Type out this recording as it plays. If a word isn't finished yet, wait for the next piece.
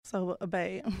So,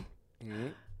 babe, Mm-hmm.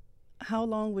 how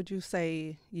long would you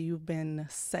say you've been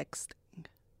sexting?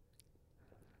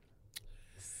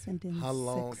 Sending How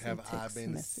long sexy have I text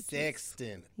been messages.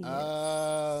 sexting?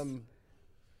 Yes.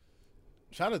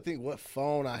 Trying to think what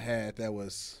phone I had that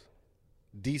was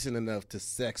decent enough to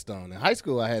sext on. In high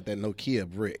school, I had that Nokia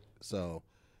brick, so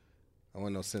I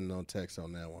wasn't no sending no text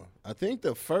on that one. I think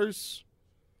the first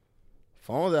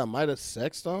phone that I might have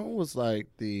sexted on was like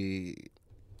maybe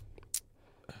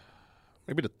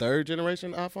the third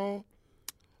generation iPhone.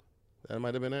 That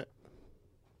might have been it.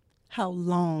 How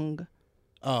long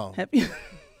Oh, have you?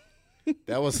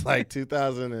 that was like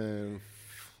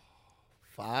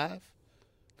 2005,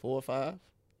 4 or 5.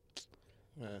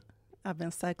 Yeah. I've been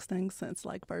sexting since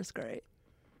like first grade.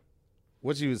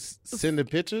 What, you was sending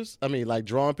pictures? I mean, like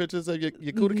drawing pictures of your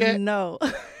cootie cat? No.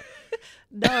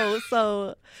 No.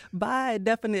 So by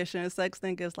definition,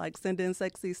 sexting is like sending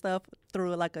sexy stuff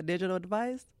through like a digital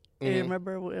device. And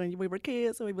remember when we were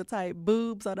kids, we would type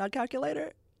boobs on our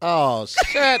calculator? Oh,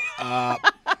 shut up.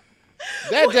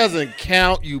 That doesn't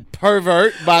count, you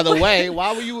pervert, by the way.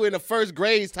 Why were you in the first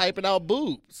grade typing out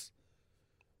boobs?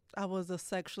 I was a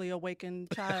sexually awakened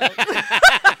child.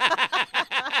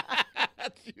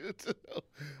 You too.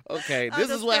 Okay, I this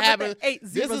just is what remember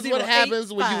happens. the This is what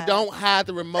happens when you 800885. don't hide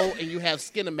the remote and you have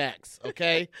Skinamax,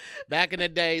 okay? Back in the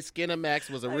day, Skinamax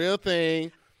was a real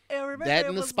thing. And remember That it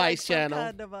and the was Spice like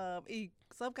Channel.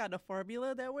 some kind of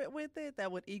formula that went with it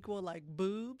that would equal like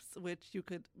boobs, which you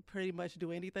could pretty much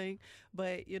do anything.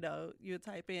 But you know, you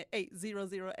type in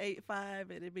 80085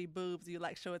 and it'd be boobs. You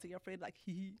like show it to your friend like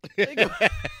hee.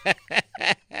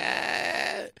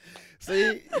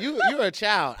 See, you're a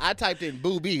child. I typed in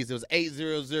boobies. It was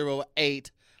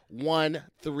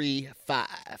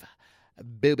 8008135.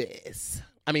 Boobies.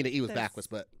 I mean, the E was That's- backwards,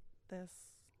 but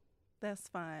That's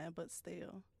fine, but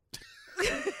still.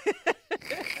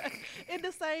 In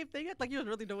the same thing, it's like you was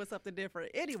really doing something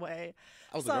different. Anyway,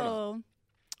 I was a grown-up. so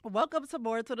welcome to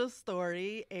More to the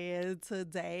Story, and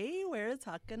today we're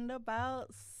talking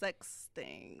about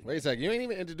sexting. Wait a second. You ain't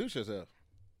even introduce yourself.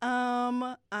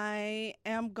 I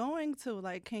am going to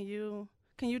like. Can you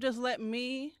just let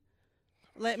me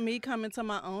come into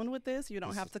my own with this? You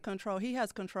don't have to control. He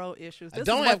has control issues. This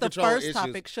don't is have what the control first issues.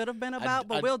 topic should have been about,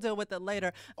 but I- we'll deal with it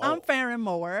later. Oh. I'm Farron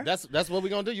Moore. That's what we're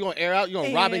gonna do. You gonna air out? You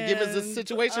gonna Robin Gibbons this And,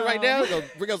 situation right now? Gonna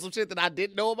bring up some shit that I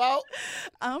didn't know about?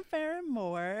 I'm Farron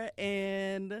Moore,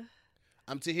 and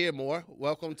I'm to hear more.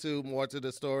 Welcome to More to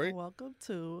the Story. welcome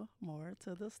to More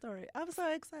to the Story. I'm so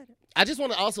excited. I just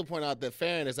want to also point out that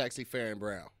Farron is actually Farron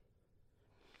Brown.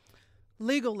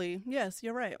 Legally, yes,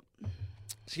 you're right.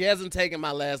 She hasn't taken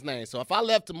my last name, so if I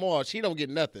left tomorrow, she don't get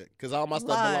nothing because all my stuff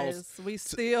belongs. Lies. We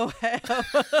still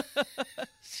have.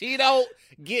 She don't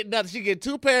get nothing. She get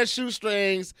 2 pair of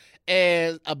shoestrings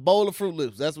and a bowl of Fruit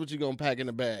Loops. That's what you're gonna pack in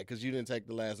the bag because you didn't take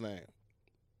the last name.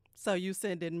 So you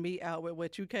sending me out with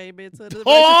what you came into the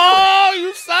Oh,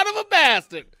 you son of a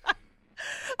bastard!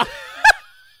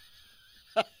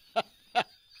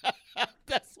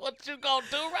 That's what you gonna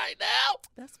do right now.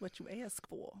 That's what you ask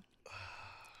for.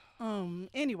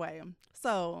 Anyway,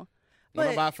 so One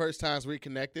but of our first times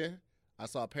reconnecting, I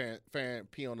saw Farron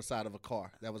pee on the side of a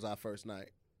car. That was our first night.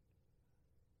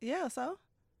 yeah, so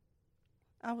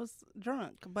I was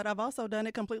drunk, but I've also done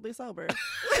it completely sober.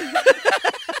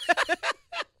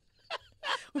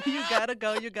 You gotta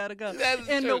go. That is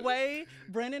And true. the way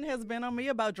Brennan has been on me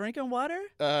about drinking water,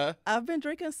 I've been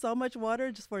drinking so much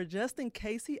water just in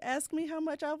case he asked me how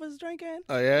much I was drinking.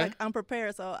 Oh yeah, Like I'm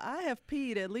prepared. So I have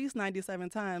peed at least 97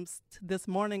 times this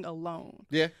morning alone.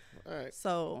 yeah. All right.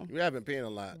 So You haven't peed a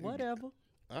lot. whatever.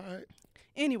 All right.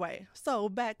 Anyway, so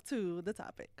back to the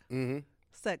topic. Mm-hmm.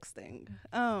 Sexting.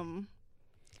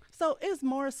 So it's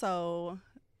more so,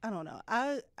 I don't know.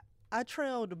 I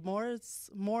trailed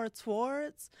more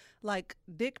towards like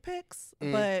dick pics,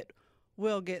 but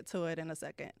we'll get to it in a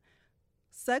second.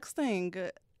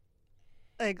 Sexting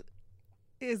like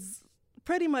is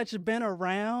pretty much been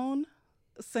around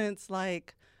since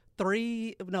like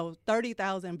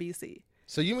 30,000 BC.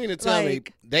 So you mean to tell me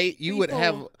you would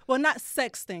have People- well, not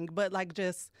sexting, but like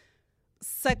just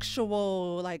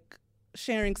sexual, like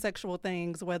sharing sexual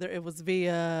things, whether it was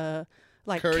via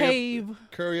like cave.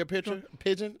 courier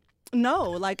pigeon? No,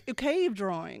 like cave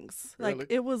drawings. Really? Like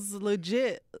it was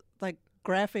legit, like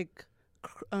graphic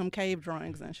cave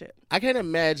drawings and shit. I can't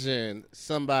imagine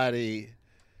somebody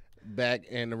back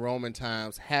in the Roman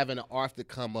times having an Arthur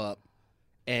come up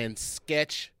and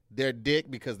sketch their dick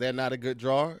because they're not a good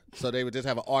drawer. So they would just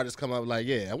have an artist come up like,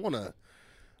 yeah, I want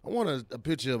a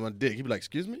picture of my dick. He'd be like,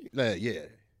 excuse me? Like,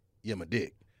 yeah, my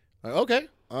dick. Like, okay,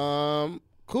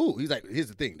 cool. He's like, here's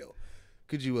the thing though.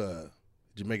 Could you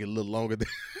Did you make it a little longer?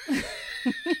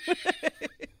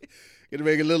 You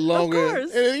make it a little longer. Of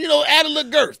course. And, add a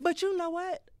little girth. But you know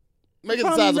what? Make it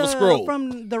the size of a scroll.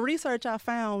 From the research I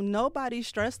found, nobody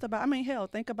stressed about. I mean, hell,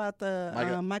 think about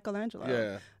the Michelangelo.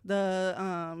 Yeah.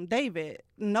 The David.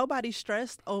 Nobody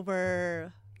stressed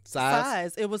over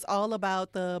size. It was all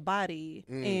about the body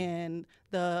and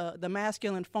the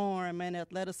masculine form and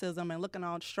athleticism and looking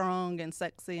all strong and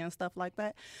sexy and stuff like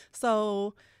that.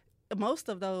 So most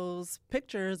of those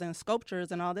pictures and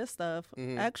sculptures and all this stuff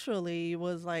actually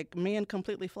was like men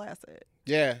completely flaccid.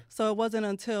 Yeah. So it wasn't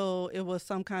until it was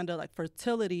some kind of like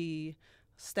fertility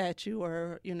statue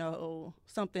or,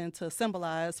 something to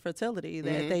symbolize fertility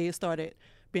that they started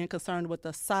being concerned with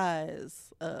the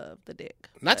size of the dick.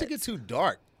 Not to get too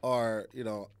dark or,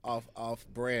 off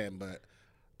brand, but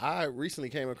I recently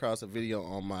came across a video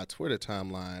on my Twitter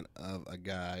timeline of a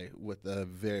guy with a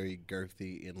very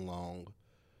girthy and long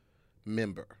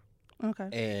member. Okay.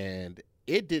 And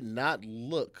it did not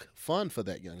look fun for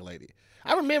that young lady.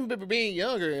 I remember being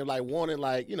younger and like wanting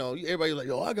everybody's like,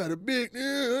 I got a big,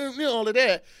 all of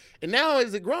that. And now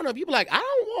as a grown up, you be like, I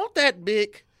don't want that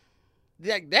big.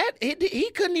 Like that, he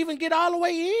couldn't even get all the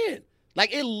way in.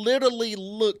 Like it literally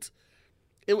looked,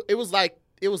 it was like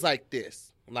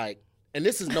this. Like, and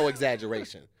this is no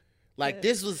exaggeration. Like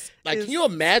this was like, can you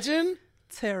imagine?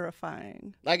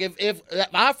 Terrifying. Like if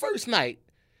our first night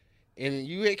and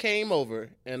you had came over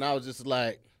and I was just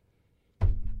like,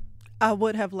 I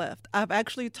would have left. I've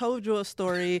actually told you a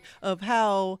story of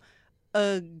how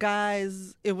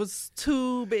it was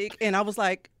too big and I was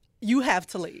like, you have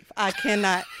to leave. I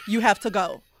cannot. You have to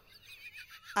go.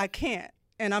 I can't.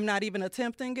 And I'm not even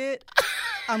attempting it.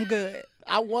 I'm good.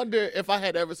 I wonder if I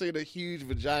had ever seen a huge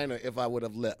vagina if I would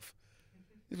have left.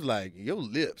 It was like, your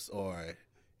lips are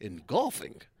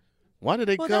engulfing. Why did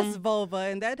they come? Well, that's vulva,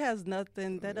 and that has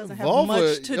nothing. That doesn't have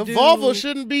much to do. The vulva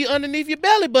shouldn't be underneath your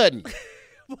belly button.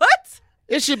 What?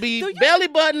 It should be belly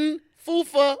button,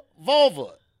 fufa,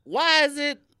 vulva. Why is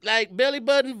it like belly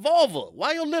button, vulva?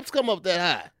 Why your lips come up that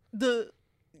high?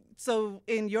 So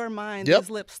in your mind, these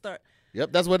lips start.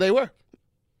 Yep, that's what they were.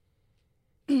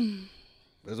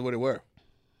 That's what they were.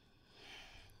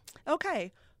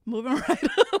 Okay, moving right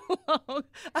along.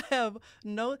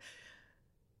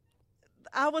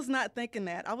 I was not thinking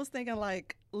that. I was thinking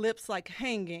like lips like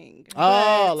hanging.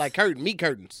 Oh, like meat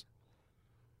curtains.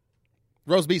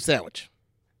 Roast beef sandwich.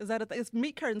 Is that a thing? Is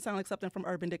meat curtain sound like something from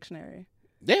Urban Dictionary?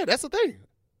 Yeah, that's a thing.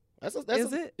 Is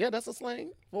it? Yeah, that's a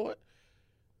slang for it.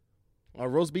 A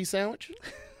roast beef sandwich.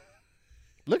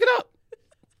 Look it up.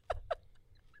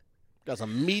 Got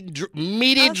some meaty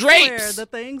drapes. Swear, the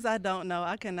things I don't know,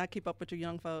 I cannot keep up with you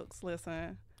young folks.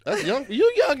 Listen. That's young.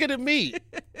 You younger than me.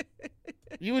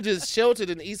 You were just sheltered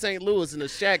in East St. Louis in a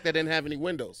shack that didn't have any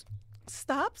windows.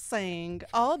 Stop saying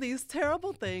all these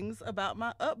terrible things about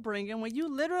my upbringing when you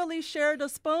literally shared a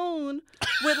spoon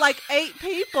with like 8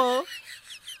 people.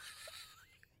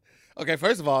 Okay,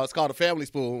 first of all, it's called a family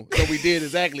spoon. So we did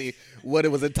exactly what it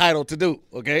was entitled to do.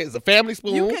 Okay, it's a family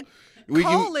spoon. You can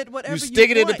call it whatever you want. You stick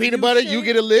it in the peanut butter, you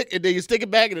get a lick, and then you stick it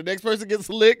back, and the next person gets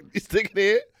a lick, you stick it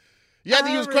in. You have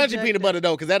to use crunchy peanut butter,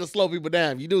 though, because that'll slow people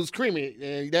down. If you do is creamy,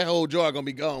 and that whole jar going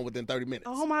to be gone within 30 minutes.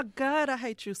 Oh, my God, I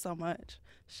hate you so much.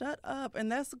 Shut up,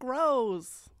 and that's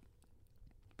gross.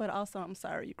 But also, I'm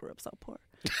sorry you grew up so poor.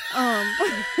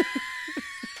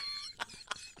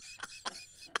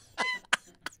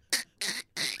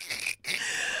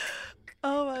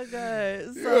 Oh, my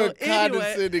God. You're a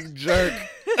condescending jerk.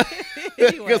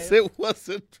 Because it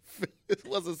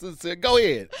wasn't sincere. Go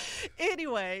ahead.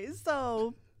 Anyway,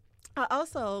 so I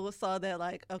also saw that,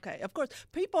 like, okay, of course,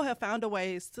 people have found a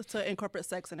ways to incorporate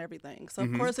sex and everything. So,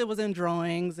 of course, it was in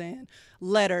drawings and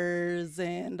letters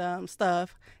and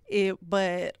stuff.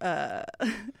 But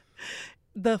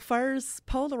the first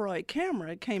Polaroid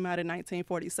camera came out in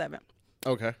 1947.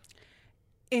 Okay.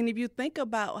 And if you think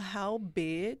about how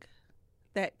big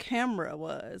that camera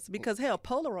was, because, hell,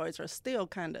 Polaroids are still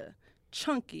kind of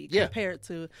chunky compared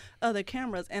to other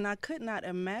cameras. And I could not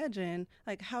imagine,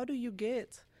 like, how do you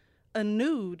get a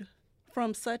nude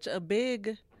from such a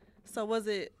big, so was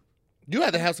it? You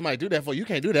have to have somebody do that for you. You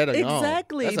can't do that on your own.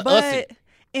 Exactly. But,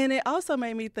 and it also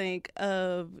made me think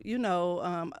of, you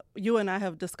and I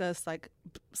have discussed, like,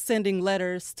 sending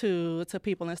letters to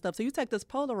people and stuff. So you take this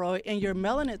Polaroid and you're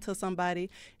mailing it to somebody,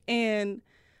 and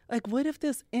like, what if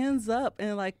this ends up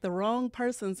in, like, the wrong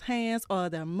person's hands or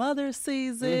their mother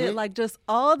sees it? Like, just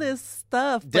all this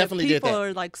stuff. Definitely did that. People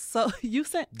are like, so you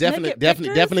sent naked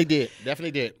pictures?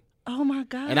 Definitely did. Oh, my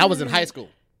God. And I was in high school.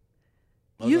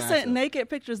 You sent naked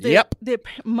pictures. Did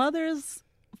mothers,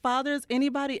 fathers,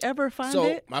 anybody ever find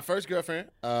it? So my first girlfriend,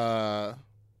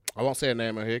 I won't say her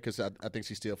name on here because I think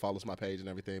she still follows my page and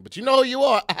everything. But you know who you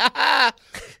are.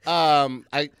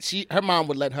 Her mom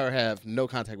would let her have no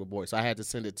contact with boys, so I had to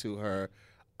send it to her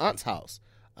aunt's house,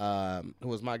 who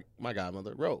was my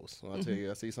godmother, Rose. So I'll tell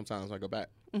you, I see sometimes when I go back.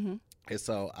 Mm-hmm. And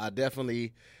so I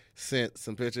definitely sent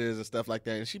some pictures and stuff like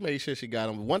that, and she made sure she got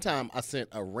them. One time I sent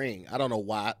a ring. I don't know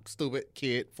why. Stupid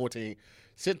kid, 14.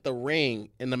 Sent the ring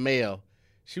in the mail.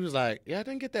 She was like, yeah, I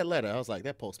didn't get that letter. I was like,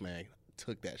 that postman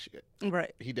took that shit.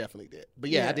 Right. He definitely did. But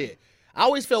yeah, I did. I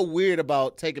always felt weird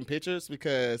about taking pictures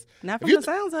because... Not from the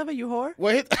sounds of it, you whore.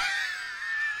 Well,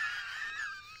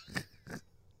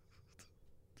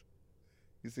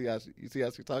 You see how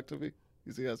she talked to me?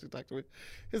 You see how she talked to me?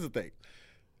 Here's the thing.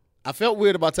 I felt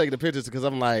weird about taking the pictures because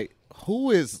I'm like,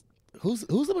 who's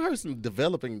the person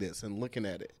developing this and looking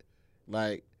at it?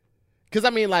 Like, because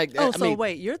I mean, like,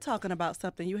 wait, you're talking about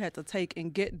something you had to take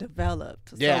and get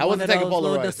developed. Yeah, so I wasn't taking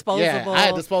Polaroids. Disposable. Yeah, I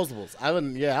had disposables.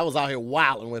 I was out here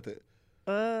wilding with it.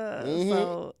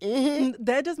 So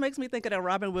that just makes me think of that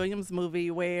Robin Williams movie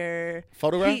where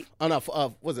Photograph?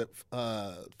 Was it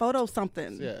Photo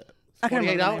something? Yeah. I can't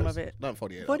remember the name of it. Not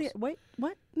 48 hours. Wait,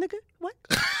 what, nigga? What?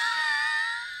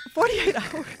 48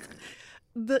 hours.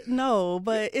 No,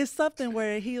 but it's something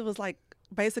where he was like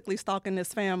basically stalking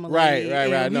his family. Right.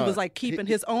 And he was like keeping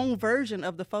his own version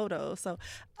of the photo. So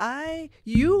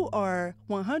you are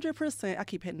 100%, I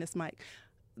keep hitting this mic,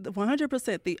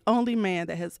 100% the only man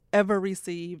that has ever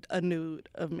received a nude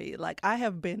of me. Like, I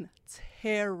have been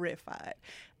terrified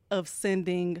of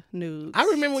sending nudes. I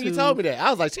remember when you told me that. I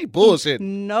was like, she bullshit.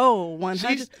 No,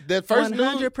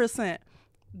 100%.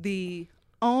 The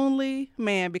only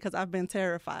man, because I've been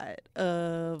terrified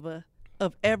of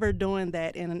ever doing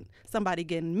that and somebody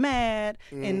getting mad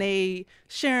and they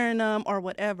sharing them or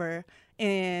whatever.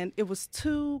 And it was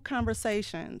 2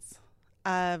 conversations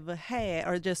I've had,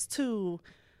 or just 2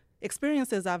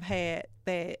 experiences I've had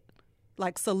that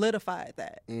like solidified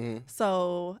that. Mm-hmm.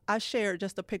 So I shared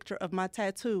just a picture of my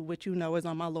tattoo, which you know is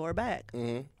on my lower back.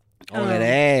 Mm-hmm. On that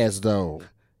ass though.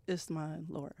 It's my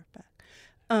lower back.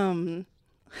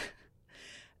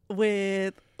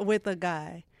 With a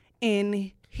guy,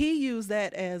 and he used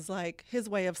that as like his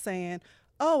way of saying,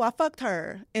 "Oh, I fucked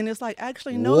her," and it's like,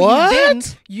 actually, no, what?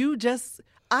 You didn't.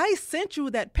 I sent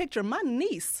you that picture. My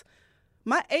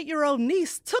 8-year-old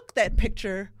niece took that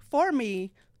picture for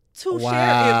me to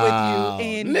share it with you.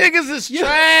 And niggas is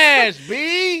trash,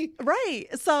 B. Right.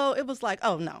 So it was like,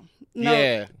 oh no.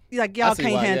 Yeah. Like, y'all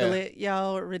can't handle it.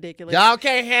 Y'all are ridiculous. Y'all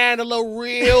can't handle a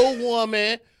real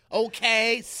woman.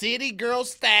 Okay. City girl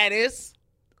status.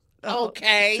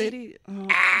 Okay. City.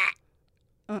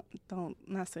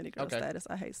 Not city girl status.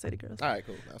 I hate city girls. All right,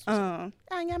 cool.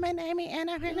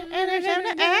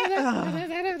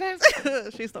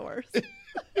 She's the worst.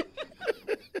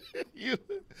 You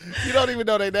don't even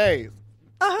know their names.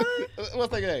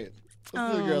 What's their name?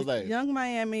 What's the girl's name? Young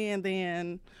Miami, and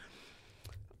then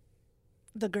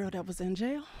the girl that was in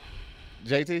jail.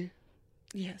 JT?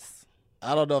 Yes.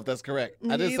 I don't know if that's correct.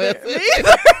 I just said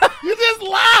You just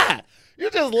lie. You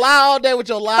just lie all day with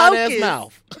your lying ass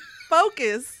mouth.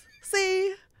 Focus.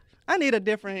 See, I need a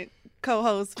different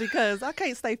co-host because I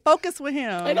can't stay focused with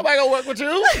him. Ain't nobody gonna work with you.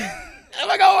 Am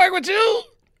I gonna work with you?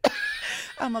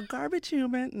 I'm a garbage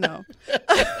human. No.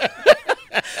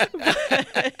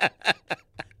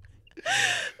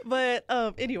 But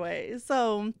anyway,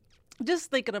 so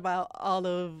just thinking about all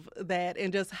of that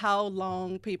and just how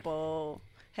long people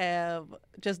have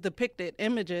just depicted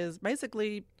images,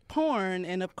 basically porn.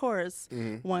 And of course,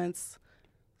 once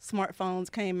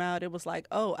smartphones came out, it was like,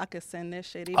 oh, I could send this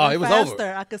shit even faster.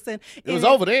 Over. I could send it was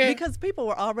over there because people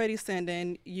were already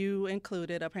sending, you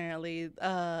included apparently,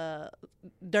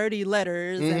 dirty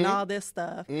letters and all this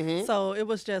stuff. So it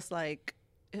was just like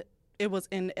it was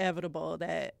inevitable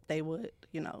that they would,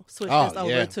 switch this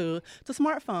over to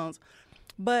smartphones.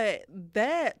 But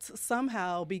that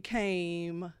somehow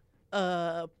became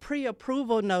a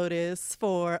pre-approval notice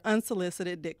for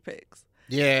unsolicited dick pics.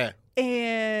 Yeah.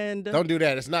 And don't do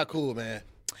that. It's not cool, man.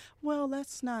 Well,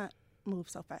 let's not move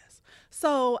so fast.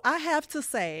 So I have to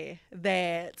say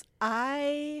that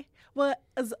I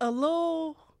was a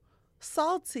little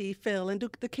salty feeling. Do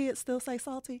the kids still say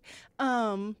salty?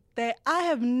 That I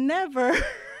have never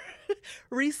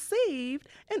received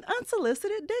an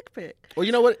unsolicited dick pic. Well,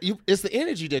 you know what? It's the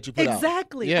energy that you put out.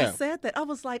 Exactly. Yeah. I said that. I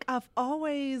was like, I've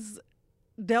always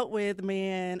dealt with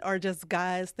men or just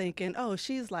guys thinking, oh,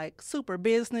 she's like super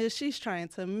business. She's trying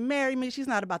to marry me. She's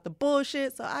not about the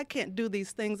bullshit, so I can't do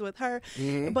these things with her.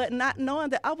 But not knowing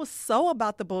that I was so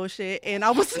about the bullshit and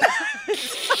I was not.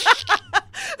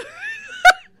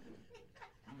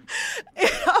 And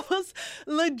I was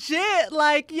legit,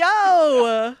 like,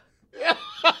 yo.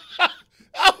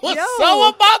 I was so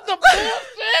about the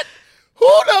bullshit.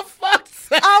 Who the fuck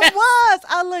said?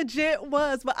 I legit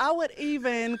was, but I would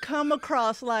even come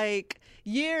across like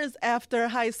years after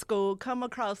high school, come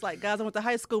across like guys I went to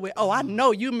high school with, oh, I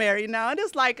know you married now. And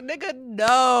it's like, nigga,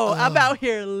 no, I'm out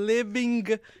here living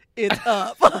it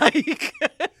up. Like,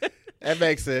 that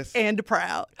makes sense. And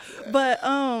proud. But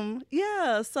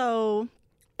yeah, so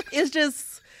it's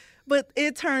just, but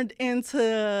it turned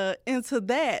into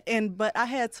that. But I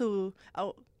had to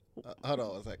hold on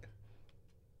a second.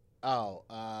 Oh,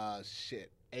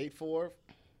 shit. 8-4?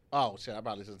 Oh, shit. I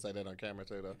probably shouldn't say that on camera,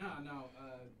 too, though. No.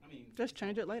 I mean, just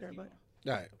change it later, but.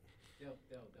 All right. They'll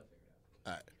figure it out.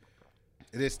 All right.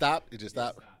 Did it stop? It just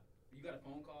stopped? You got a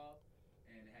phone call,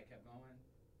 and it had kept going.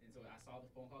 And so I saw the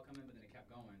phone call come in, but then it kept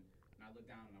going. And I looked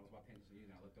down, and I was about paying attention to you,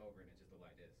 and I looked over, and it just looked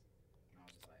like this. And I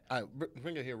was just like, all right.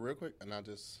 Bring it here real quick, and I'll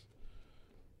just.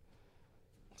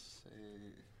 Let's see.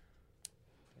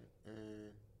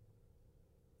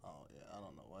 Oh, yeah. I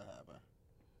don't know what happened.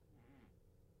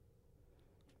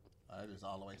 I just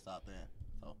all the way stopped there.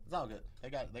 So it's all good. They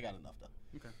got enough, though.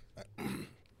 okay.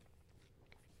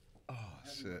 Oh,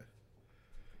 shit.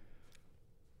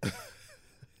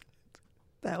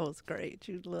 That was great.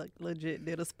 You legit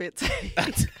did a spit take.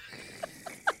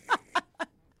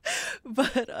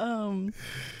 But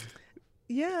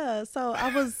yeah, so I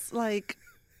was like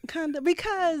kind of,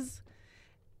 because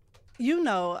you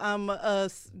know I'm a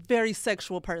very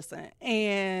sexual person,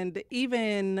 and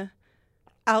even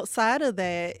outside of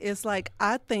that, it's like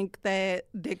I think that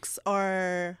dicks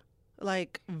are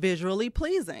like visually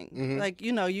pleasing. Mm-hmm. Like,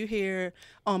 you know, you hear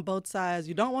on both sides,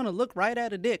 you don't want to look right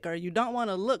at a dick, or you don't want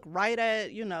to look right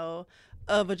at, you know,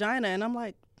 a vagina. And I'm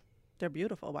like, they're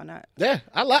beautiful. Why not? Yeah,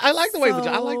 I like the way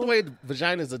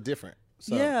vaginas are different.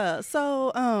 So. Yeah.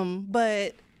 So,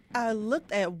 but I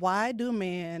looked at, why do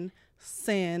men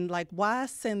why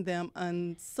send them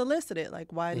unsolicited?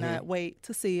 Like, why not wait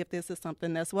to see if this is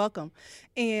something that's welcome?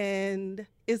 And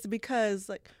it's because,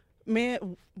 like,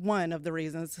 men, one of the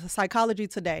reasons, Psychology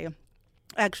Today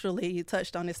actually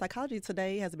touched on this. Psychology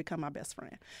Today has become my best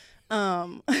friend.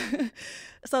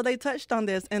 So they touched on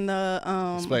this in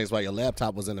the explains why your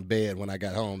laptop was in the bed when I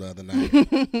got home the other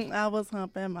night. I was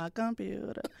humping my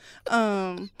computer.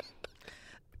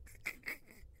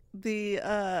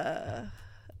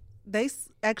 They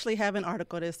actually have an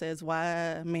article that says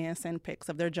why men send pics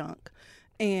of their junk,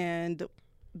 and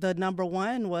the number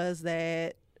one was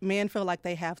that men feel like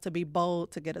they have to be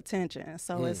bold to get attention.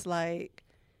 So it's like,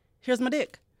 here's my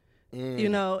dick, you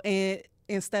know, and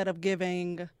instead of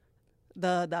giving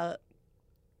the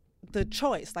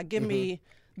choice, like, give me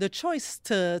the choice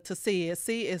to see it.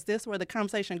 See, is this where the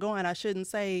conversation going? I shouldn't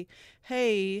say,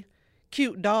 hey,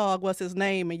 cute dog, what's his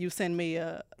name? And you send me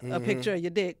a picture of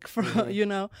your dick, from, you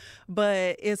know.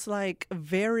 But it's like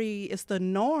it's the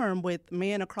norm with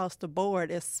men across the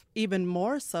board. It's even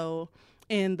more so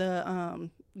in the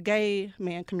gay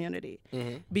man community,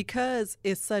 because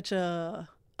it's such a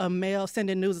male,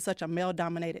 sending news is such a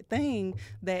male-dominated thing,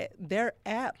 that their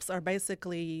apps are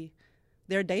basically,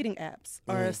 their dating apps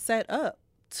are set up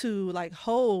to like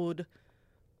hold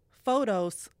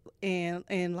photos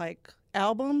and like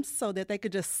albums so that they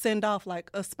could just send off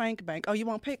like a spank bank. Oh, you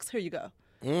want pics? Here you go.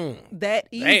 That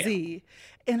easy.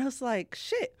 Damn. And it's like,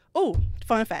 shit. Oh,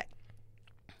 fun fact.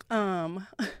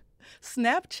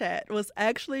 Snapchat was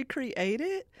actually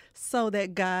created so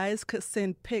that guys could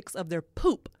send pics of their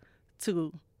poop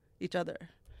to each other.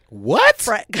 What?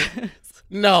 Frat guys.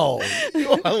 No.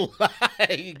 You are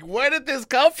lying. Where did this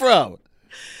come from?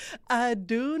 I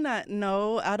do not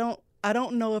know. I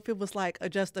don't know if it was like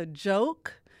just a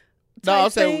joke. No, I'm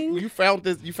saying you found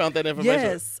this. You found that information.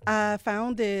 Yes, I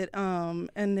found it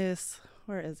in this.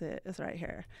 Where is it? It's right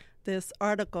here. This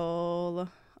article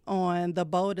on the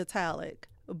bold italic.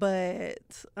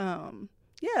 But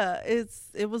yeah,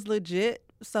 it was legit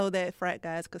so that frat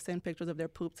guys could send pictures of their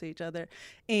poop to each other,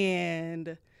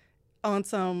 and on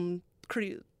some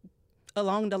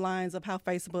along the lines of how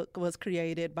Facebook was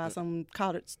created by some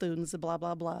college students, blah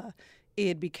blah blah.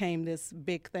 It became this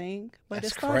big thing, but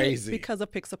That's it started crazy. because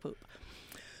of pics of poop.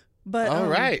 But all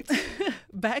right,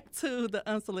 back to the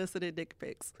unsolicited dick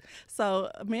pics.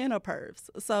 So men are pervs,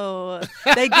 so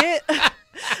they get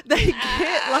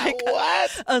like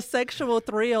a sexual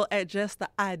thrill at just the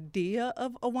idea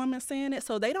of a woman saying it.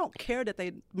 So they don't care that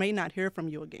they may not hear from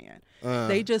you again.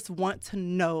 They just want to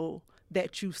know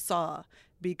that you saw.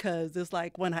 Because it's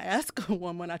like, when I ask a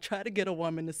woman, I try to get a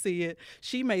woman to see it,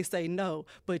 she may say no,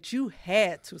 but you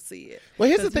had to see it. Well,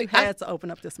 here's the thing. You had to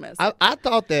open up this message. I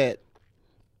thought that,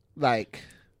 like,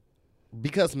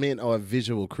 because men are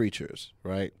visual creatures,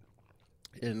 right?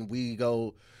 And we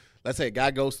go, let's say a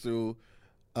guy goes through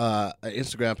an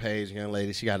Instagram page, young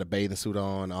lady, she got a bathing suit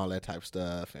on, all that type of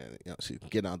stuff, and she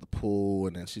getting out the pool,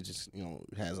 and then she just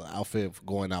has an outfit for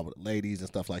going out with ladies and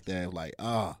stuff like that. Like,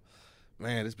 oh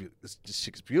man, this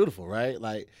chick's beautiful, right?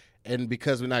 Like, and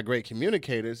because we're not great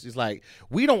communicators, it's like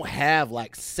we don't have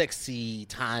like sexy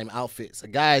time outfits. A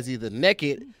guy is either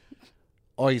naked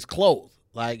or he's clothed.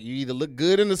 Like, you either look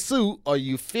good in the suit or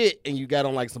you fit and you got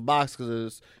on like some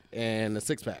boxers and a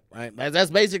six pack, right?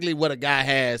 That's basically what a guy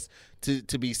has to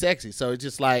be sexy. So it's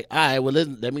just like, all right, well,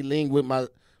 let me lean with my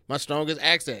strongest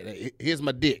accent. Here's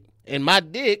my dick. And my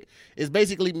dick is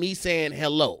basically me saying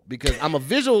hello, because I'm a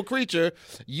visual creature.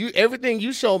 Everything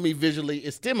you show me visually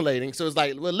is stimulating. So it's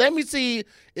like, well, let me see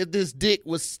if this dick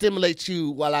will stimulate you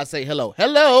while I say hello.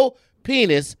 Hello,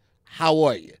 penis, how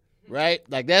are you? Right?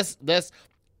 Like that's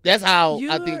how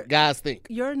I think guys think.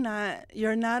 You're not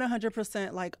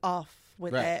 100% like off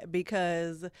with Right. that,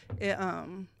 because it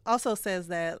also says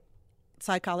that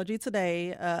Psychology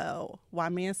Today, why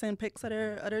men send pics of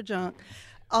their junk,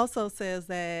 also says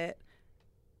that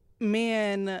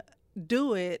men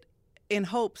do it in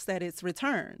hopes that it's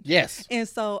returned. Yes. And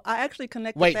so I actually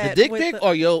connected Wait, that the dick with pic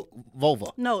or your vulva?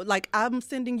 No, like I'm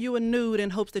sending you a nude in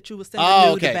hopes that you would send a Oh,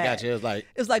 nude okay, back. gotcha.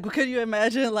 It's like, could you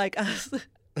imagine like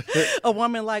a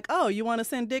woman like, oh, you want to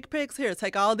send dick pics? Here,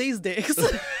 take all these dicks.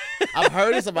 I've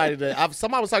heard of somebody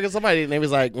somebody was talking to somebody and they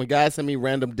was like, when guys send me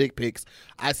random dick pics,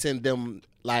 I send them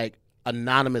like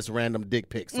anonymous random dick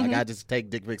pics. Like, I just take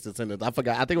dick pics and send them. I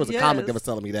forgot. I think it was a comic that was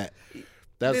telling me that.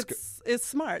 It's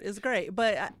smart. It's great.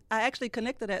 But I actually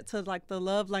connected that to like the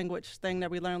love language thing that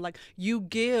we learned. Like, you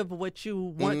give what you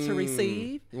want to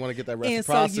receive. You want to get that And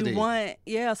reciprocity.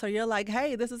 so so you're like,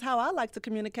 hey, this is how I like to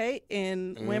communicate.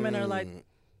 And women are like,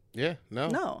 yeah,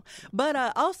 no. But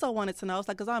I also wanted to know, it's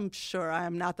like, because I'm sure I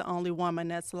am not the only woman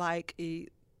that's like,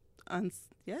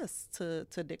 yes to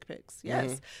dick pics.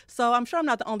 Yes. So I'm sure I'm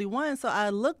not the only one. So I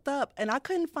looked up and I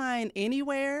couldn't find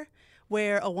anywhere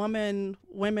where women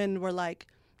were like,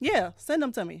 yeah, send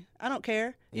them to me. I don't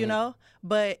care, you know?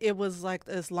 But it was like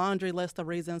this laundry list of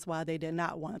reasons why they did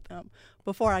not want them.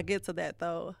 Before I get to that,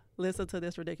 though, listen to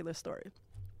this ridiculous story.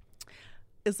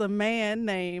 It's a man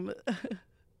named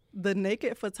the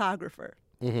Naked Photographer.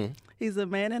 He's a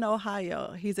man in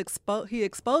Ohio. He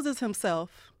exposes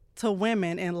himself to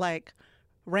women in like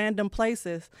random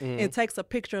places and takes a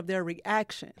picture of their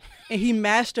reaction. And he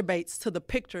masturbates to the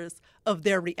pictures of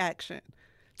their reaction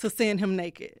to seeing him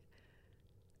naked.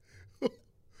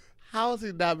 How has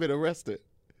he not been arrested?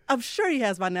 I'm sure he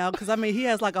has by now, because I mean, he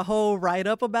has like a whole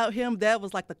write-up about him. That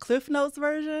was like the Cliff Notes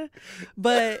version,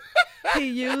 but he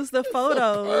used the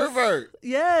photos. Pervert.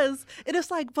 Yes. And it's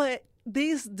like, but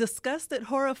these disgusted,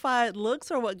 horrified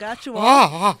looks are what got you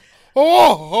off.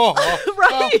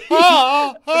 Right.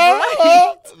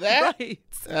 Right.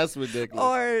 That's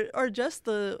ridiculous. Or just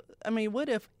what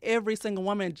if every single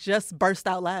woman just burst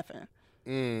out laughing?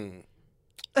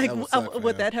 Like,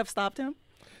 would that have stopped him?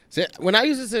 See, when I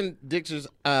used to send dick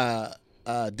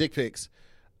pics,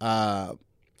 I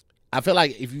feel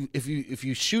like if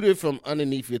you shoot it from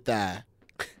underneath your thigh,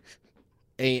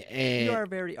 and you are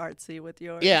very artsy with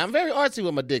yours. Yeah, I'm very artsy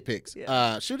with my dick pics.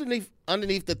 Yeah. Shoot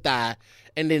underneath the thigh,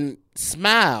 and then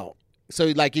smile. So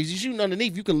like, if you're shooting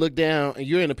underneath, you can look down, and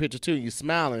you're in the picture too. And you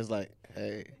smile, and it's like,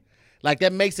 hey, like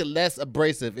that makes it less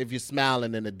abrasive if you're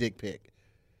smiling in a dick pic.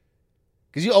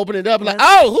 Because you open it up like,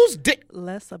 oh, who's dick?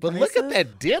 Less abrasive. But look at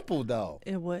that dimple, though.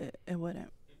 It wouldn't. It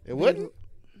wouldn't?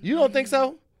 You don't think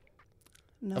so?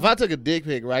 No. If I took a dick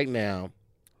pic right now,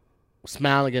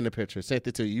 smiling in the picture, sent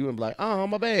it to you, and be like, oh,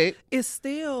 my babe. It's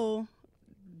still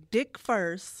dick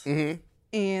first.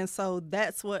 And so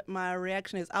that's what my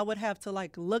reaction is. I would have to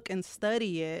like look and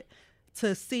study it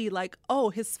to see like,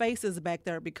 oh, his face is back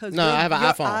there, because I have an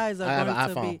iPhone. eyes are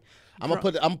going to be. I'm gonna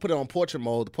put it on portrait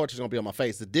mode. The portrait's gonna be on my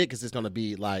face. The dick is just gonna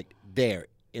be like there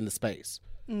in the space.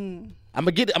 I'm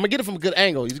gonna get it from a good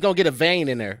angle. You're gonna get a vein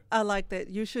in there. I like that.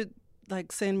 You should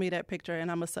like send me that picture, and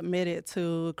I'm gonna submit it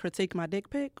to Critique My Dick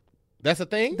Pic. That's a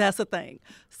thing? That's a thing.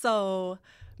 So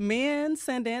men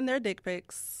send in their dick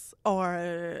pics,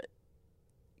 or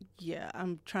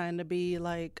I'm trying to be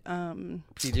like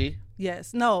PG?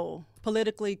 Yes, no,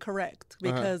 politically correct,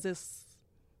 because it's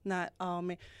not all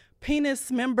men.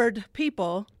 Penis-membered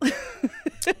people.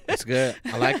 That's good.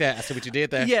 I like that. I see what you did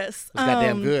there. Yes. It's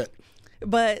goddamn good.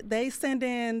 But they send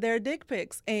in their dick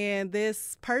pics, and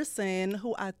this person,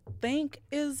 who I think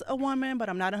is a woman, but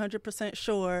I'm not 100%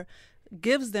 sure,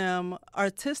 gives them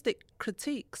artistic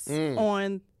critiques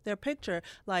on their picture.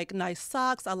 Like, nice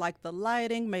socks, I like the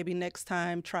lighting, maybe next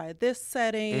time try this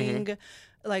setting.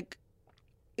 Like,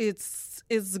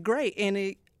 it's great,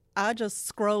 and I just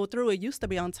scrolled through. It used to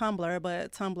be on Tumblr,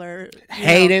 but Tumblr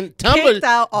Tumblr kicked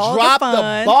out all dropped the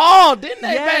fun. ball, didn't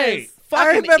they, Yes. babe? I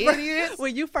Fucking remember idiots.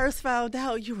 when you first found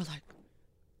out, you were like,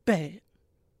 babe,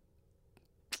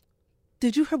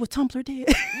 did you hear what Tumblr did?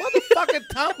 Motherfucking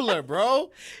Tumblr,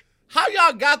 bro. How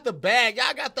y'all got the bag?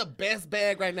 Y'all got the best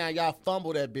bag right now. Y'all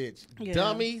fumble that bitch. Yeah.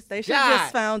 Dummies. They should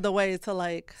just found a way to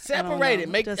like separate it.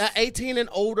 Make just, 18 and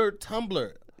older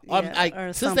Tumblr. or Since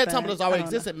that something. Tumblr's already I don't know.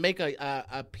 existed, make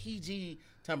a PG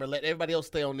Tumblr. Let everybody else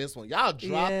stay on this one. Y'all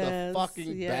drop the Yes,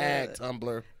 fucking yeah. bag,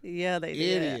 Tumblr. Yeah, they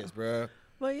did. Idiots, bro.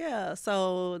 But yeah,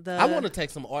 so I want to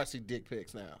take some artsy dick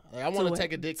pics now. Like, I want to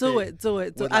take a dick pic. Do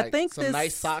it. with, I like, think some this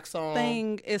nice socks on.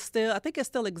 thing is still. I think it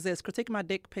still exists. Critique My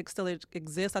Dick Pic still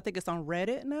exists. I think it's on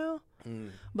Reddit now.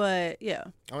 But yeah,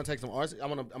 I want to take some artsy. I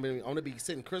want to be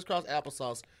sitting crisscross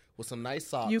applesauce with some nice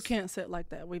socks. you can't sit like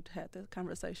that. We've had this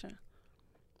conversation.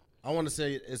 I want to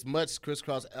say as much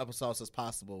crisscross applesauce as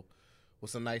possible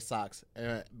with some nice socks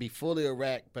and be fully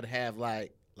erect, but have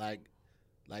like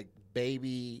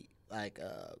baby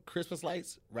Christmas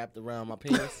lights wrapped around my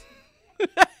penis,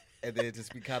 and then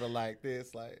just be kind of like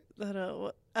this, like.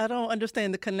 I don't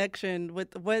understand the connection with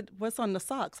what's on the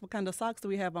socks. What kind of socks do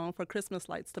we have on for Christmas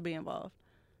lights to be involved?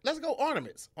 Let's go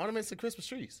ornaments and Christmas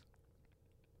trees,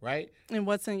 right? And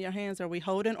what's in your hands? Are we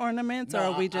holding ornaments, or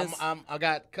are we just I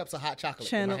got cups of hot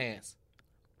chocolate in my hands,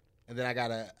 and then I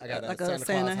got a like Santa a Santa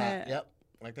Claus hat? hat. Yep,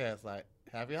 like that. It's like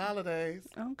Happy Holidays.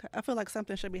 Okay, I feel like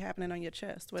something should be happening on your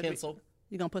chest. Tinsel.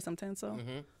 You gonna put some tinsel?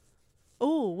 Mm-hmm.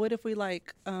 Ooh, what if we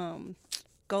like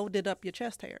golded up your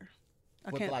chest hair?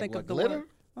 I can't think of the glitter. word.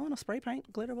 Oh, no, spray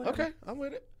paint, glitter, whatever. Okay, I'm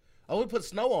with it. I would put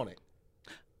snow on it.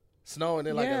 Snow and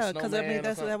then like a Yeah, snowman.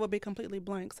 because that would be completely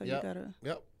blank. So Yep. you gotta.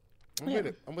 Yep. I'm Yeah. with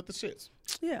it. I'm with the shits.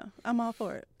 Yeah, I'm all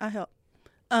for it. I help.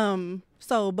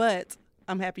 But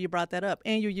I'm happy you brought that up,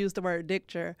 and you used the word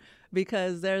dicture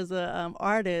because there's a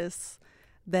artist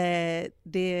that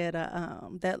did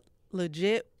that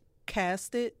legit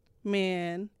casted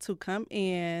men to come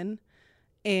in,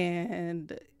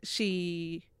 and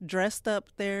she dressed up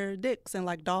their dicks in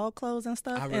like dog clothes and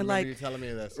stuff, I and remember like you telling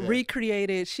me that. Yeah.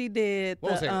 recreated. She did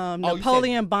What was the it? Oh, you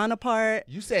Napoleon Bonaparte.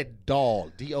 You said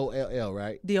doll, DOLL,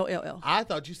 right? DOLL. I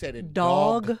thought you said it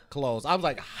Dog. clothes. I was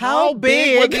like, How how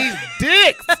big were big? these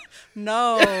dicks?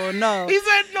 No. These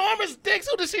are enormous dicks.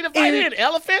 Who does she fight in?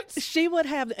 Elephants? She would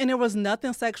have, and there was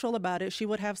nothing sexual about it. She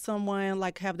would have someone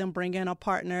like have them bring in a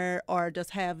partner or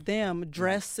just have them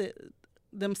dress it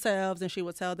themselves, and she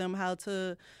would tell them how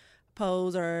to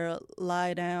pose or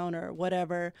lie down or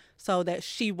whatever, so that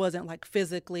she wasn't like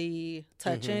physically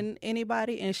touching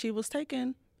anybody, and she was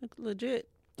taking like, legit.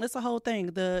 It's a whole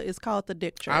thing. It's called the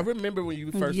dicture. I remember when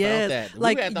you first Yes, found that.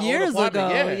 like we had the years whole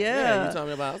apartment. ago, Yeah, yeah. you told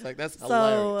me about it. I was like, that's So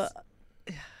hilarious.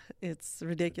 it's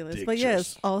ridiculous, Dictures. but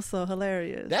yes, also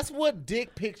hilarious. That's what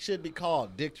dick pics should be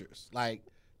called, dictures. Like,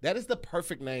 that is the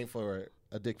perfect name for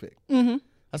a dick pic. Mm-hmm.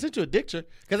 I sent you a dicture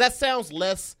because that sounds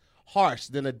less harsh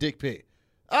than a dick pic.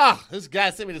 Ah, this guy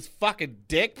sent me this fucking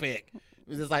dick pic. It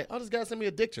was just like, oh, this guy sent me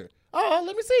a dicture. Oh,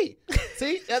 let me see.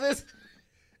 See? That is,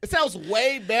 it sounds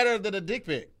way better than a dick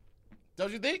pic. Don't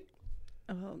you think?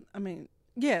 I mean,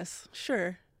 yes,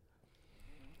 sure.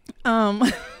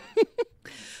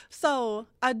 So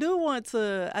I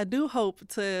do hope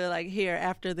to like hear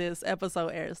after this episode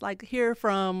airs, like hear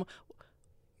from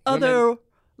other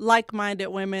like-minded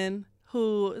women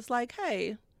who is like,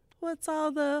 hey, what's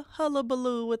all the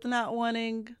hullabaloo with not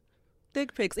wanting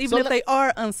dick pics, even if they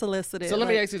are unsolicited? So let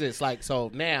me ask you this. Like,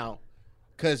 so now,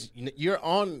 because you're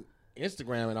on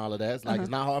Instagram and all of that, it's like it's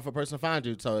not hard for a person to find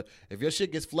you. So if your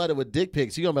shit gets flooded with dick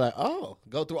pics, you're going to be like, oh,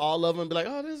 go through all of them and be like,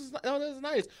 oh, this is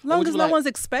nice. As long as no one's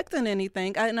expecting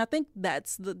anything. And I think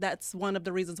that's one of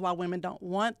the reasons why women don't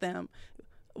want them.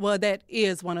 Well, that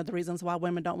is one of the reasons why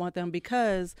women don't want them,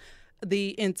 because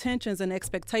the intentions and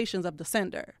expectations of the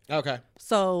sender. Okay.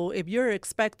 So if you're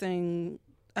expecting,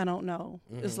 I don't know,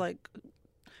 it's like,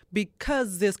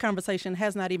 because this conversation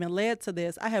has not even led to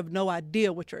this, I have no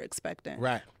idea what you're expecting.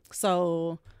 Right.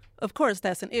 So, of course,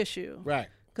 that's an issue. Right.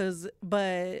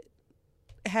 But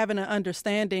having an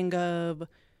understanding of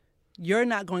you're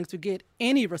not going to get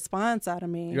any response out of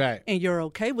me, right, and you're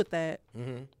okay with that,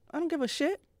 I don't give a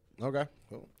shit. Okay.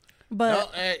 Cool. But no,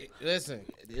 hey, listen,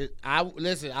 I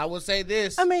will say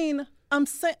this. I mean,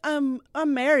 I'm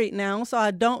married now, so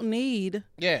I don't need.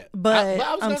 Yeah, but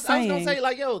I was gonna say,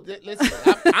 like, yo, listen,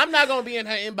 I'm not gonna be in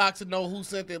her inbox to know who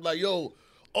sent it. Like, yo,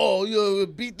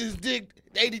 beat this dick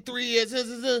 83 years.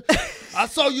 I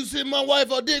saw you send my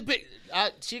wife a dick pic.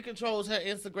 she controls her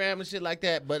Instagram and shit like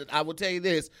that. But I will tell you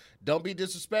this: don't be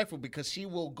disrespectful because she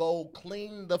will go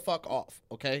clean the fuck off.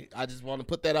 Okay, I just want to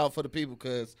put that out for the people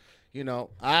because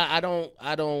I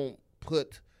don't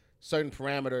put certain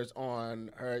parameters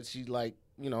on her. She's like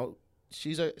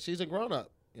she's a grown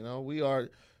up. We are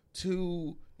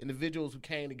two individuals who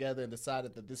came together and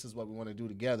decided that this is what we want to do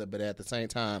together. But at the same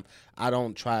time, I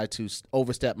don't try to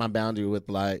overstep my boundary with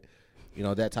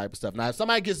that type of stuff. Now, if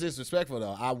somebody gets disrespectful,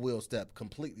 though, I will step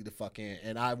completely the fuck in,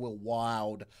 and I will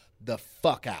wild the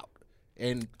fuck out.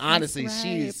 And honestly,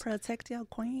 she's protect your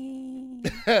queen.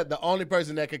 the only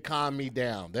person that could calm me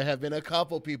down. There have been a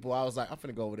couple people I was like, I'm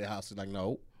finna go over their house. And like,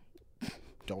 no,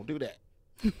 don't do that.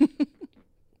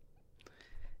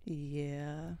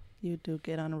 Yeah, you do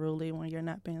get unruly when you're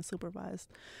not being supervised.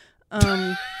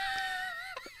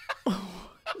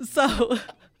 So,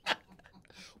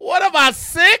 what am I,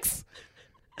 6?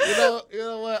 You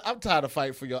know what? I'm tired of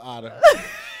fighting for your honor.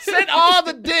 Send all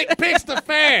the dick pics to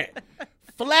Farron.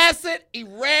 Flaccid,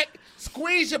 erect,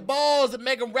 squeeze your balls and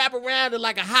make them wrap around it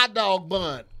like a hot dog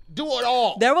bun. Do it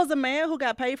all. There was a man who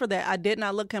got paid for that. I did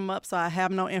not look him up, so I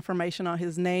have no information on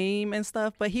his name and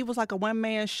stuff. But he was like a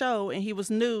one-man show, and he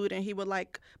was nude, and he would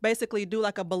basically do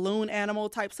like a balloon animal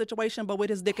type situation, but with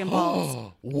his dick and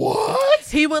balls. What?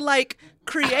 He would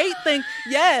create things.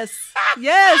 Yes.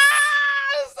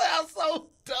 It sounds so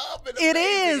dumb. It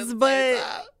is, but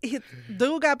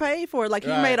dude got paid for it. He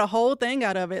made a whole thing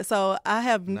out of it. So I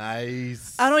have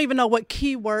nice. I don't even know what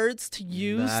keywords to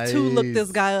use to look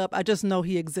this guy up. I just know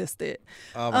he existed.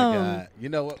 Oh my God! You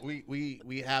know what?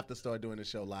 We have to start doing the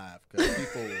show live because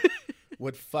people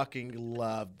would fucking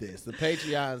love this. The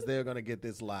Patreons, they're gonna get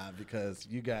this live because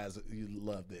you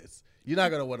love this. You're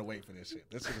not gonna want to wait for this shit.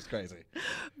 This shit is crazy.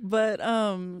 But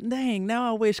dang,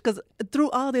 now I wish, because through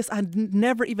all this, I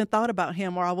never even thought about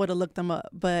him, or I would have looked him up.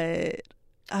 But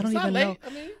I don't even know.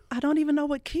 I don't even know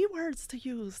what keywords to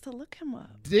use to look him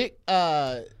up. Dick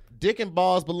and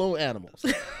balls, balloon animals.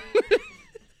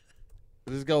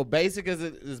 Let's go basic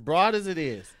as broad as it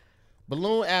is.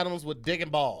 Balloon animals with dick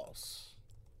and balls.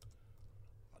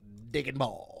 Dick and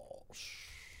balls.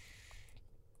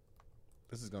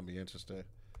 This is gonna be interesting.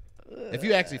 If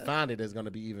you actually find it, it's going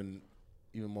to be even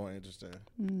more interesting.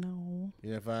 No. You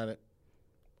didn't find it?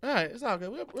 All right, it's all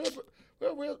good.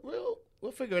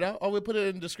 We'll figure it out, or we'll put it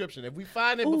in the description. If we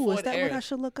find it before is that what I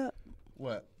should look up?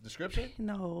 What, description?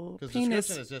 No, penis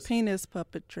is just penis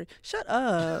puppetry. Shut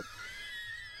up.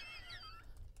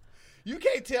 You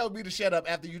can't tell me to shut up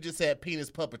after you just said penis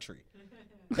puppetry.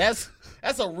 That's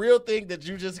a real thing that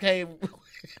you just came.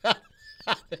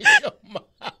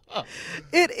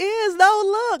 It is, though.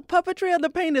 Look, puppetry of the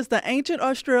penis, the ancient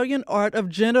Australian art of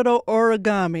genital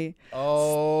origami.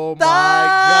 Oh,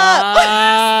 Stop!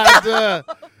 my God.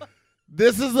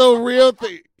 This is a real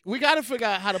thing. We got to figure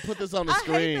out how to put this on the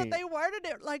screen. I hate that they worded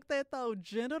it like that, though.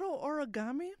 Genital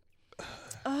origami?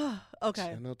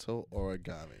 Okay. Genital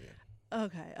origami.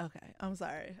 Okay. I'm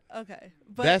sorry. Okay.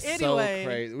 But that's anyway, so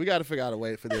crazy. We got to figure out a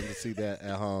way for them to see that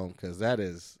at home because that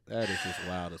is just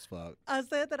wild as fuck. I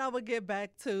said that I would get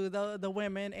back to the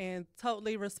women and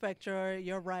totally respect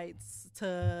your rights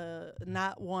to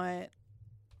not want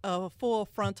a full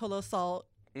frontal assault.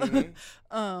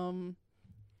 Mm-hmm.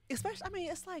 Especially,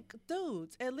 it's like,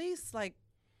 dudes, at least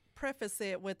preface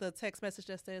it with a text message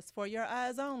that says "for your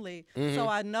eyes only," so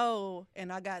I know,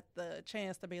 and I got the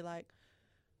chance to be like,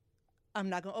 I'm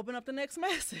not going to open up the next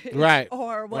message. Right.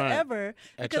 Or whatever.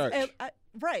 Right. At church.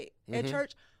 At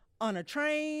church, on a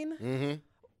train,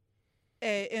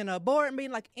 in a board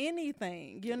meeting,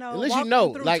 anything, At least you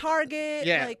know. Through Target,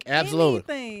 absolutely.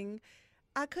 anything.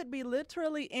 I could be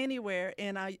literally anywhere,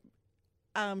 and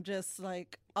I'm just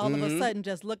all of a sudden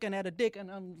just looking at a dick, and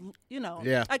I'm,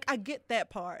 Yeah. I get that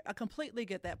part. I completely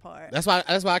get that part. That's why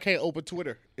I can't open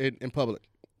Twitter in public.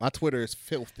 My Twitter is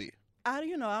filthy.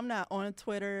 I'm not on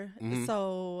Twitter,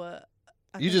 so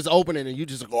you just open it and you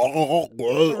just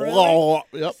really?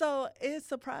 Yep. So it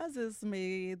surprises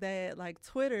me that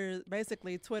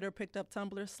Twitter picked up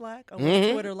Tumblr's slack. Or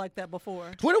was Twitter like that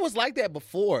before? Twitter was like that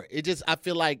before. I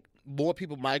feel like more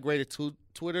people migrated to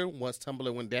Twitter once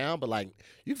Tumblr went down. But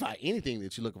you can find anything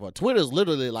that you're looking for. Twitter is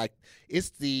literally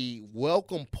it's the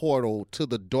welcome portal to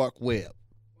the dark web.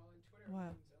 Wow.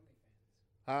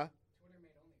 Huh?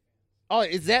 Oh,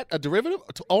 is that a derivative?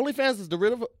 OnlyFans is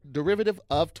derivative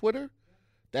of Twitter?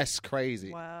 That's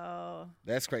crazy. Wow.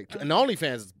 That's crazy. And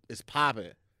OnlyFans is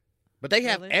popping. But they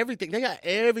have everything. They got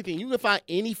everything. You can find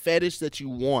any fetish that you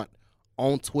want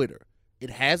on Twitter.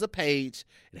 It has a page.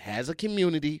 It has a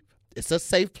community. It's a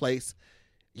safe place.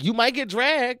 You might get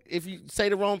dragged if you say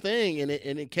the wrong thing and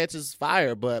it catches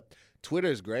fire, but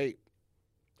Twitter is great.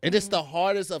 And it's the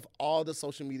hardest of all the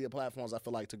social media platforms, I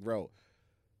feel like, to grow.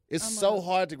 It's so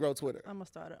hard to grow Twitter. I'm gonna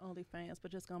start an OnlyFans, but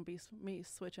just gonna be me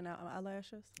switching out my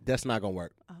eyelashes. That's not gonna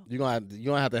work. Oh. You're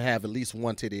gonna have to have at least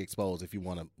one titty exposed if you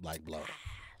want to like blow.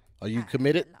 Are you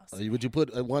committed? Would you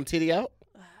put one titty out?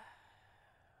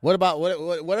 What about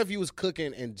what if you was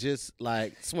cooking and just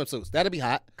like swimsuits? That'd be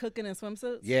hot. Cooking in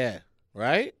swimsuits? Yeah,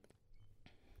 right.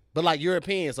 But like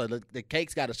European, so the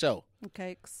cakes got to show.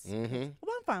 Cakes. Mm-hmm.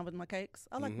 Well, I'm fine with my cakes.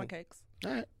 I like my cakes.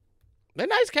 All right, they're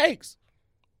nice cakes.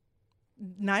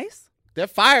 Nice. They're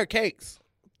fire cakes.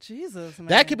 Jesus, man.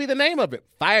 That could be the name of it.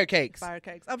 Fire cakes. Fire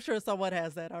cakes. I'm sure someone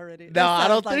has that already. No, I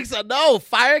don't think so. No,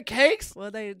 fire cakes.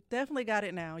 Well, they definitely got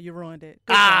it now. You ruined it.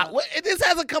 This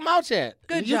hasn't come out yet.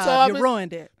 Good job. You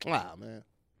ruined it. Wow, man.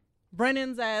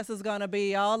 Brennan's ass is gonna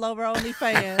be all over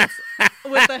OnlyFans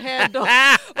with the handle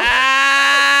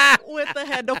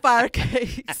fire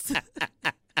cakes.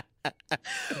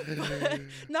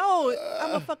 No,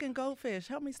 I'm a fucking goldfish.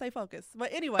 Help me stay focused.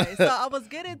 But anyway, so I was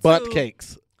getting to bunt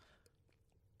cakes.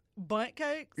 Bunt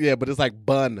cakes? Yeah, but it's like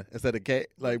bun instead of cake.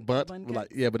 Like bunt. Bun like,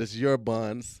 yeah, but it's your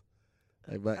buns.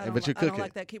 Like, but you're cooking. I don't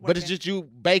like that. Keep but it's just you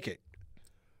bake it.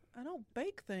 I don't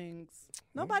bake things.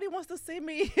 Nobody wants to see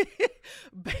me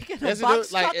baking a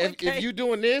box like chocolate cake. if you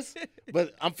doing this,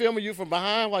 but I'm filming you from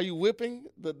behind while you whipping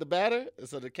the batter,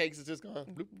 so the cakes is just going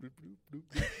bloop, bloop, bloop,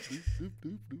 bloop, bloop, bloop,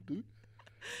 bloop, bloop, bloop.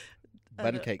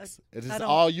 Bun cakes. It's just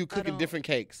all you cooking different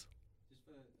cakes. Just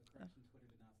for the correction, Twitter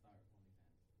did not start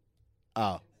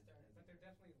OnlyFans.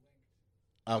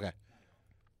 Oh. Okay.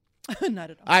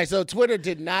 Not at all. All right, so Twitter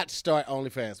did not start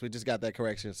OnlyFans. We just got that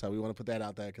correction, so we want to put that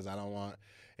out there because I don't want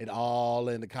it all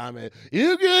in the comment.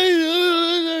 It's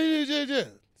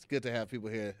good to have people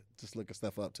here just looking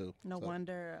stuff up too. No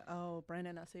wonder. Oh,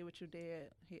 Brandon, I see what you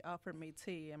did. He offered me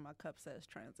tea, and my cup says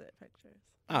transit pictures.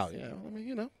 Oh yeah, I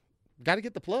mean got to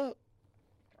get the plug.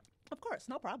 Of course,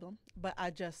 no problem. But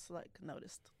I just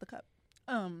noticed the cup.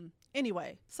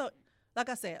 Anyway, so like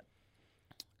I said.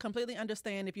 Completely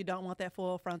understand if you don't want that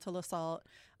full frontal assault.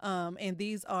 And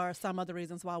these are some of the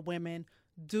reasons why women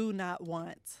do not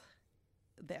want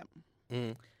them.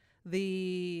 Mm.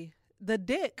 The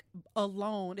dick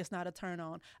alone is not a turn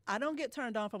on. I don't get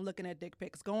turned on from looking at dick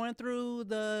pics. Going through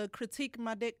the critique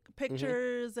my dick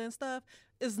pictures and stuff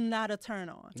is not a turn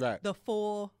on. Right. The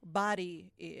full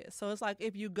body is. So it's like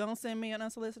if you gonna send me an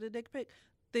unsolicited dick pic,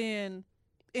 then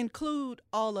include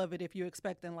all of it if you're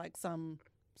expecting some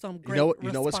great response.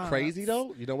 You know what's crazy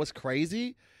though? You know what's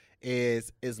crazy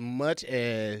is as much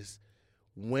as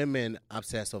women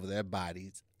obsess over their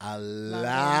bodies, a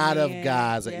lot of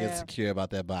guys are insecure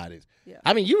about their bodies. Yeah.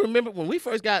 I mean, you remember when we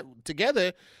first got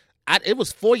together, it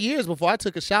was 4 years before I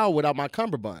took a shower without my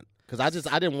cummerbund because I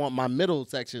didn't want my middle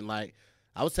section I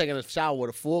was taking a shower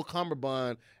with a full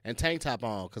cummerbund and tank top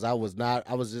on because I was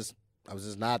just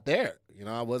not there.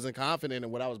 I wasn't confident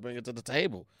in what I was bringing to the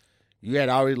table. You had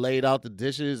already laid out the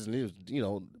dishes and it was,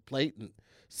 plate and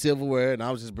silverware, and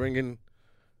I was just bringing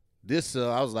this.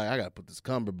 So I was like, I got to put this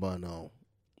cummerbund on.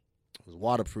 It was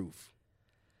waterproof.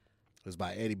 It was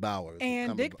by Eddie Bauer.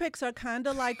 And dick pics are kind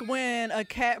of like when a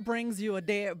cat brings you a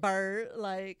dead bird.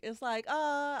 It's like,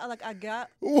 I get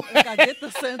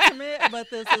the sentiment, but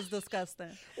this is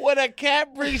disgusting. When a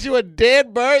cat brings you a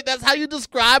dead bird, that's how you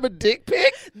describe a dick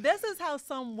pic? This is how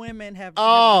some women have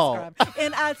described it.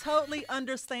 And I totally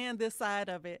understand this side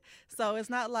of it. So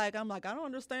it's not like, I don't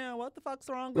understand what the fuck's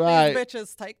wrong with these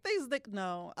bitches. Take these dick.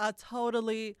 No, I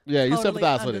totally you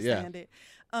sympathize with it, it.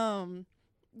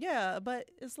 Yeah, but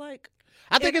it's like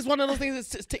I think it's one of those things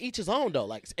that's to each his own though.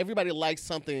 Like everybody likes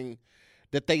something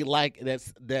that they like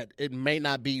that it may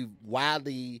not be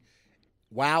wildly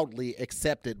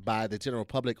accepted by the general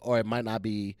public, or it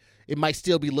might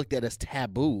still be looked at as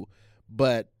taboo,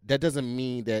 but that doesn't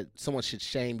mean that someone should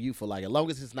shame you for as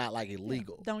long as it's not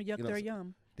illegal. Yeah, don't yuck their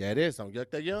yum. There it is. Don't yuck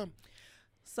their yum.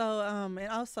 So and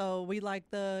also we like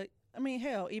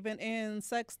hell, even in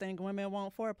sexting, women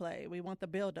want foreplay. We want the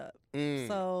build-up.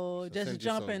 So just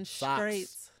jumping straight.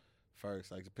 First,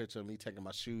 the picture of me taking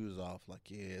my shoes off.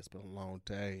 It's been a long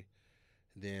day.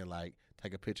 And then,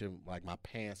 take a picture of, my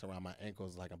pants around my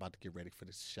ankles, I'm about to get ready for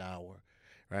this shower,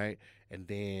 right? And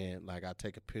then, I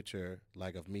take a picture,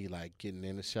 of me, getting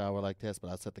in the shower like this, but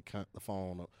I set the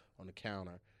phone on the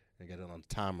counter and get it on the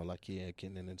timer,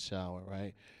 getting in the shower,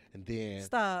 right? And then...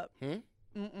 Stop.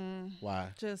 Mm-mm. Why?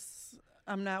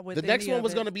 I'm not with the next one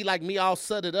was going to be me all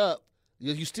sudded up.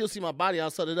 You still see my body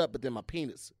all sudded up, but then my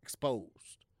penis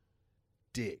exposed.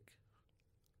 Dick.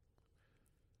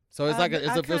 So it's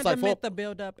admit the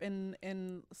build up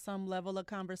in some level of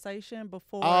conversation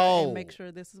before and make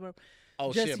sure this is where.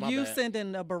 Oh just shit! My you bad.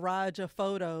 Sending a barrage of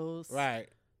photos. Right.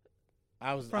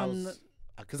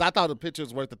 Because I thought the picture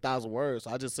was worth 1,000 words.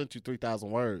 So I just sent you 3,000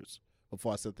 words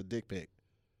before I sent the dick pic.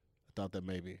 I thought that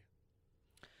maybe.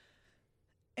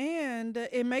 And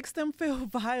it makes them feel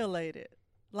violated,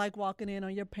 like walking in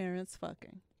on your parents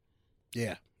fucking.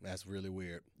 Yeah, that's really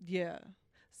weird. Yeah.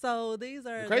 So these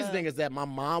are the crazy thing is that my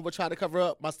mom would try to cover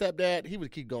up. My stepdad, he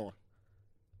would keep going.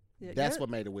 Yeah, that's what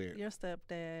made it weird. Your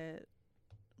stepdad,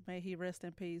 may he rest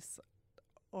in peace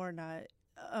or not,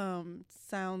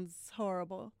 sounds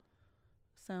horrible.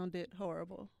 Sounded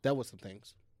horrible. That was some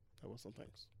things.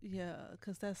 Yeah,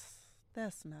 because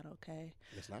that's not okay.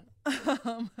 It's not.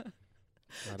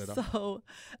 Not at all. So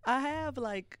I have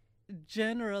like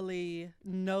generally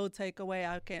no takeaway.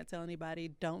 I can't tell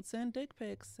anybody don't send dick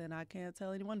pics, and I can't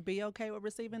tell anyone be okay with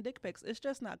receiving dick pics. It's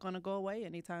just not going to go away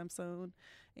anytime soon.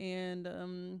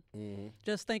 And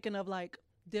just thinking of like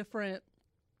different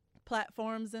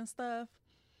platforms and stuff,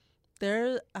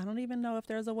 I don't even know if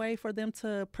there's a way for them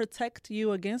to protect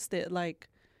you against it. Like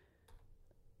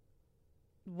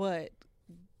what,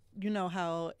 you know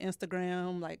how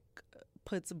Instagram like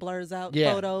puts blurs out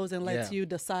photos and lets you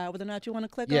decide whether or not you want to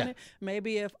click on it.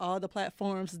 Maybe if all the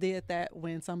platforms did that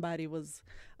when somebody was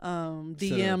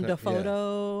DM'd a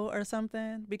photo or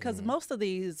something, because most of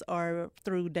these are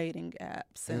through dating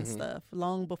apps and stuff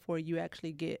long before you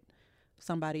actually get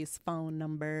somebody's phone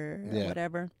number or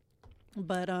whatever.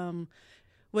 But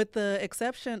with the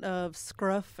exception of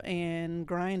Scruff and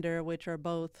Grindr, which are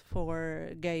both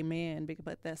for gay men,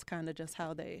 but that's kind of just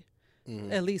how they,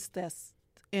 at least that's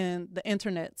in the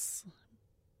internets,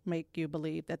 make you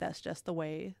believe that that's just the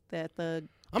way that the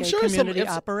gay community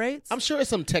operates. I'm sure there's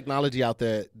some technology out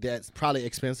there that's probably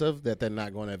expensive that they're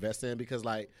not going to invest in, because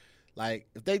like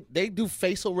if they do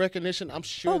facial recognition, I'm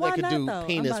sure they could do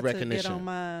penis recognition.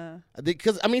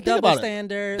 Because I mean, think about it. Double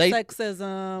standard,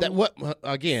 sexism. That what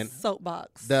again?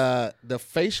 Soapbox. The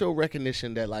facial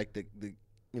recognition that like the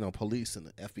police and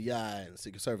the FBI and the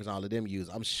Secret Service and all of them use.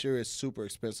 I'm sure it's super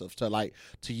expensive to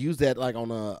use that like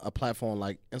on a platform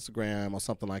like Instagram or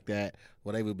something like that,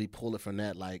 where they would be pulling from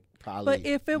that like probably. But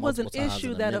if it was an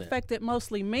issue that affected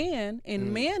mostly men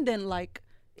and men didn't like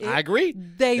it, I agree.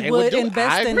 They would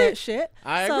invest in that shit.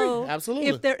 I agree. Absolutely.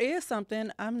 If there is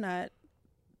something, I'm not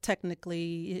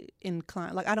technically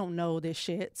inclined. Like, I don't know this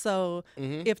shit. So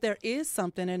if there is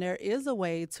something and there is a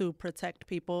way to protect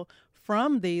people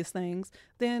from these things,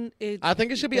 then I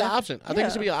think it should be an option. I think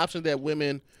it should be an option that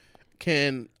women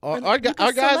can, our guys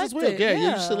as well.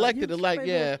 You select it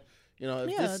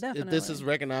and if this is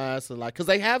recognized, and like, because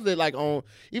they have it like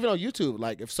even on YouTube,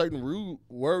 like if certain rude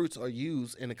words are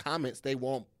used in the comments, they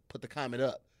won't put the comment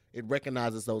up. It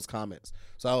recognizes those comments.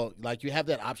 So like you have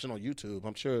that option on YouTube.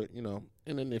 I'm sure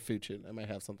in the near future they may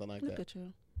have something like that. Look at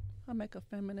you. I'll make a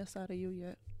feminist out of you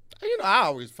yet. I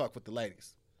always fuck with the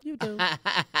ladies. You do.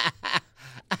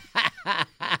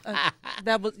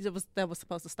 That was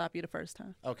supposed to stop you the first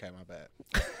time. Okay, my bad.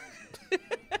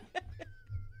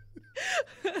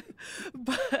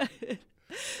 But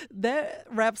that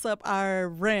wraps up our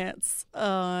rants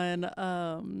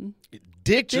on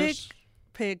dick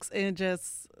pics and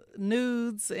just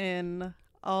nudes and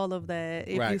all of that.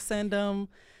 If you send them,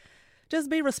 just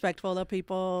be respectful of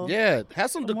people. Yeah,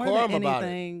 have some decorum about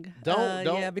it. Don't.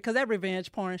 Yeah, because that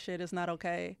revenge porn shit is not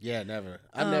okay. Yeah, never.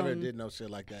 I never did no shit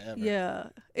like that ever. Yeah,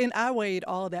 and I weighed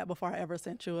all that before I ever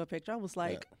sent you a picture. I was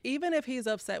like, even if he's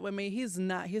upset with me, he's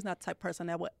not the type of person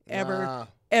that would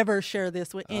ever share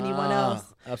this with anyone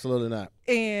else. Absolutely not.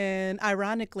 And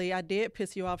ironically, I did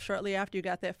piss you off shortly after you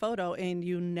got that photo, and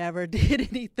you never did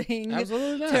anything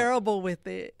terrible with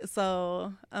it.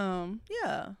 So,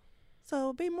 yeah.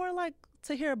 So be more like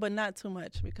to hear, but not too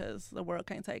much, because the world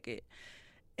can't take it.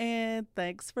 And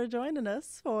thanks for joining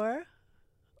us for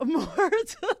more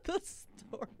to the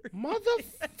story.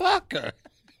 Motherfucker.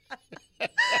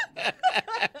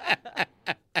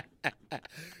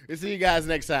 We'll see you guys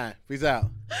next time. Peace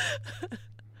out.